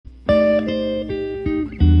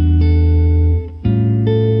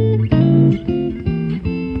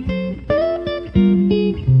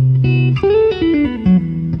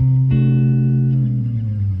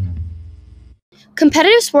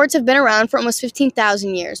Competitive sports have been around for almost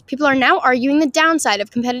 15,000 years. People are now arguing the downside of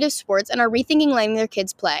competitive sports and are rethinking letting their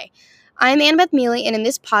kids play. I'm Annabeth Mealy, and in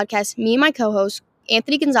this podcast, me and my co-hosts,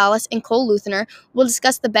 Anthony Gonzalez and Cole Luthner, will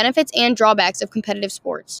discuss the benefits and drawbacks of competitive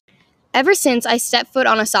sports. Ever since I stepped foot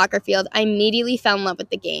on a soccer field, I immediately fell in love with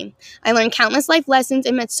the game. I learned countless life lessons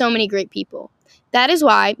and met so many great people. That is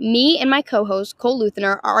why me and my co-host, Cole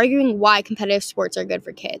Luthner, are arguing why competitive sports are good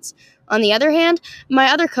for kids. On the other hand,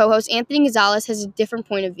 my other co-host, Anthony Gonzalez, has a different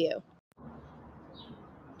point of view.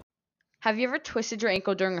 Have you ever twisted your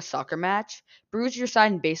ankle during a soccer match, bruised your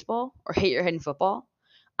side in baseball, or hit your head in football?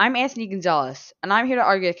 I'm Anthony Gonzalez, and I'm here to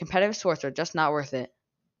argue that competitive sports are just not worth it.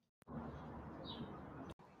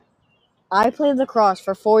 I played lacrosse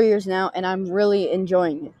for 4 years now, and I'm really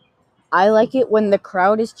enjoying it. I like it when the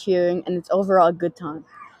crowd is cheering and it's overall a good time.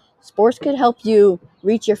 Sports could help you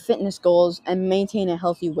reach your fitness goals and maintain a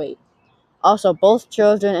healthy weight. Also, both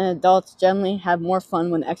children and adults generally have more fun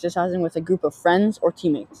when exercising with a group of friends or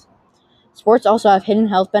teammates. Sports also have hidden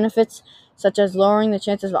health benefits, such as lowering the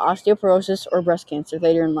chances of osteoporosis or breast cancer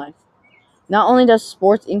later in life. Not only does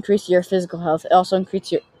sports increase your physical health, it also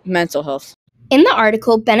increases your mental health. In the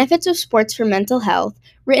article, Benefits of Sports for Mental Health,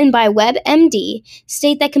 written by WebMD,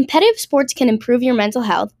 state that competitive sports can improve your mental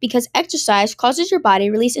health because exercise causes your body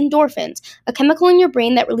to release endorphins, a chemical in your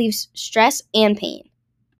brain that relieves stress and pain.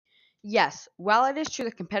 Yes, while it is true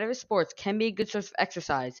that competitive sports can be a good source of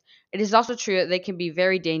exercise, it is also true that they can be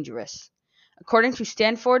very dangerous. According to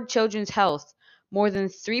Stanford Children's Health, more than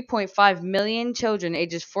 3.5 million children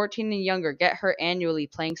ages 14 and younger get hurt annually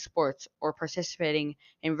playing sports or participating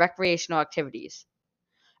in recreational activities.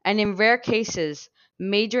 And in rare cases,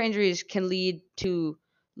 major injuries can lead to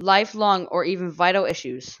lifelong or even vital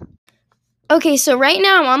issues. Okay, so right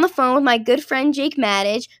now I'm on the phone with my good friend Jake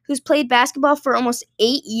Maddage, who's played basketball for almost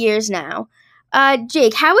 8 years now.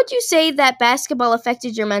 Jake, how would you say that basketball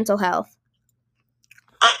affected your mental health?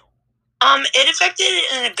 It affected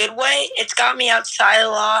it in a good way. It's got me outside a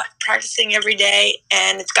lot, practicing every day,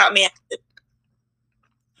 and it's got me active.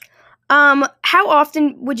 How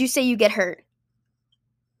often would you say you get hurt?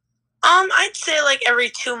 I'd say like every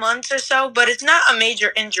 2 months or so, but it's not a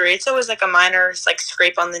major injury. It's always like a minor, like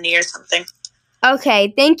scrape on the knee or something.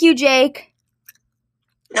 Okay, thank you, Jake.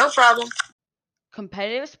 No problem.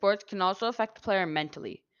 Competitive sports can also affect a player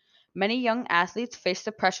mentally. Many young athletes face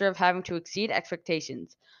the pressure of having to exceed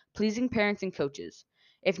expectations, pleasing parents and coaches.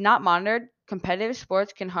 If not monitored, competitive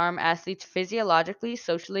sports can harm athletes physiologically,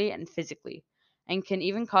 socially, and physically, and can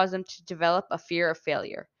even cause them to develop a fear of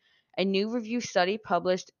failure. A new review study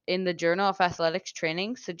published in the Journal of Athletics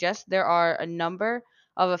Training suggests there are a number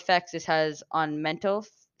of effects this has on mental,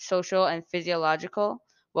 social, and physiological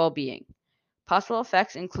well-being. Possible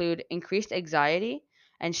effects include increased anxiety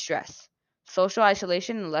and stress, social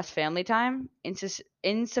isolation and less family time,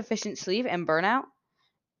 insufficient sleep, and burnout.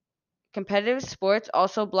 Competitive sports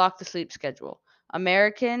also block the sleep schedule.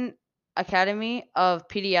 American Academy of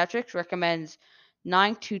Pediatrics recommends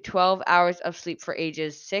 9 to 12 hours of sleep for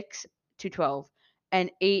ages 6 to 12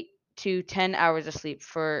 and 8 to 10 hours of sleep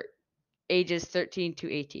for ages 13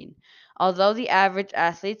 to 18. Although the average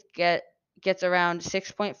athlete gets around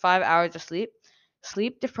 6.5 hours of sleep,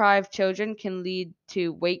 sleep-deprived children can lead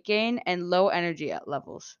to weight gain and low energy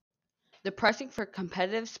levels. The pricing for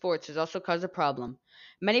competitive sports has also caused a problem.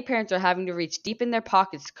 Many parents are having to reach deep in their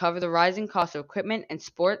pockets to cover the rising cost of equipment and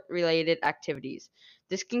sport-related activities.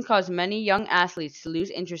 This can cause many young athletes to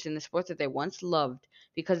lose interest in the sport that they once loved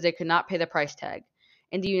because they could not pay the price tag.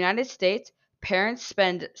 In the United States, parents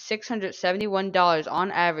spend $671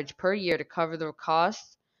 on average per year to cover the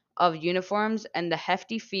costs of uniforms and the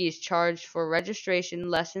hefty fees charged for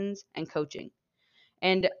registration, lessons, and coaching.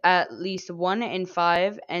 And at least 1 in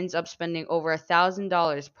 5 ends up spending over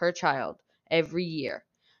 $1,000 per child every year.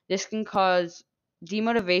 This can cause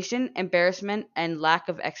demotivation, embarrassment, and lack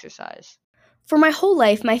of exercise. For my whole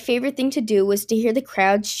life, my favorite thing to do was to hear the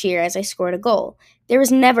crowds cheer as I scored a goal. There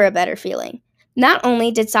was never a better feeling. Not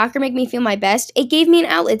only did soccer make me feel my best, it gave me an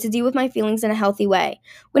outlet to deal with my feelings in a healthy way.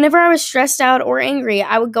 Whenever I was stressed out or angry,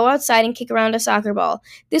 I would go outside and kick around a soccer ball.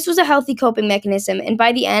 This was a healthy coping mechanism, and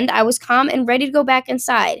by the end, I was calm and ready to go back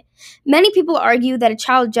inside. Many people argue that a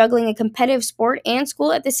child juggling a competitive sport and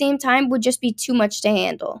school at the same time would just be too much to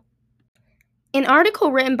handle. An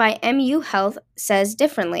article written by MU Health says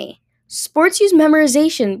differently. Sports use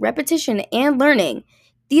memorization, repetition, and learning.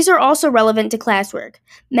 These are also relevant to classwork.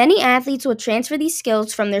 Many athletes will transfer these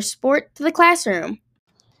skills from their sport to the classroom.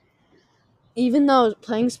 Even though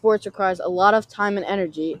playing sports requires a lot of time and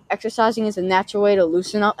energy, exercising is a natural way to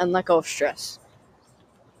loosen up and let go of stress.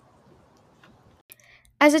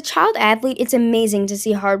 As a child athlete, it's amazing to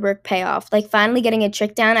see hard work pay off, like finally getting a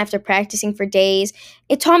trick down after practicing for days.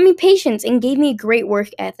 It taught me patience and gave me a great work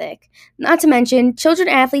ethic. Not to mention, children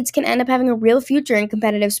athletes can end up having a real future in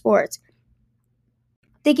competitive sports.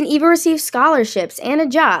 They can even receive scholarships and a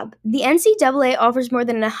job. The NCAA offers more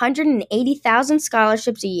than 180,000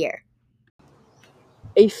 scholarships a year.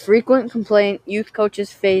 A frequent complaint youth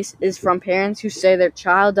coaches face is from parents who say their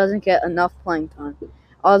child doesn't get enough playing time.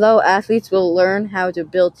 Although athletes will learn how to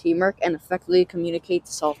build teamwork and effectively communicate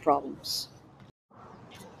to solve problems.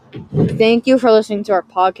 Thank you for listening to our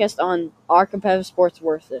podcast on Are Competitive Sports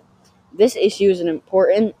Worth It? This issue is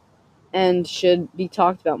important and should be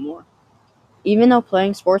talked about more. Even though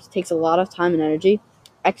playing sports takes a lot of time and energy,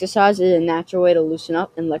 exercise is a natural way to loosen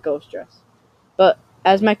up and let go of stress. But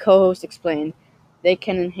as my co-host explained, they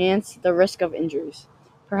can enhance the risk of injuries.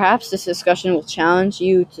 Perhaps this discussion will challenge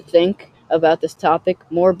you to think about this topic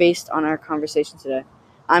more based on our conversation today.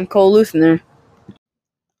 I'm Cole Luthner.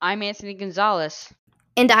 I'm Anthony Gonzalez.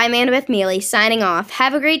 And I'm Annabeth Mealy, signing off.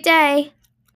 Have a great day!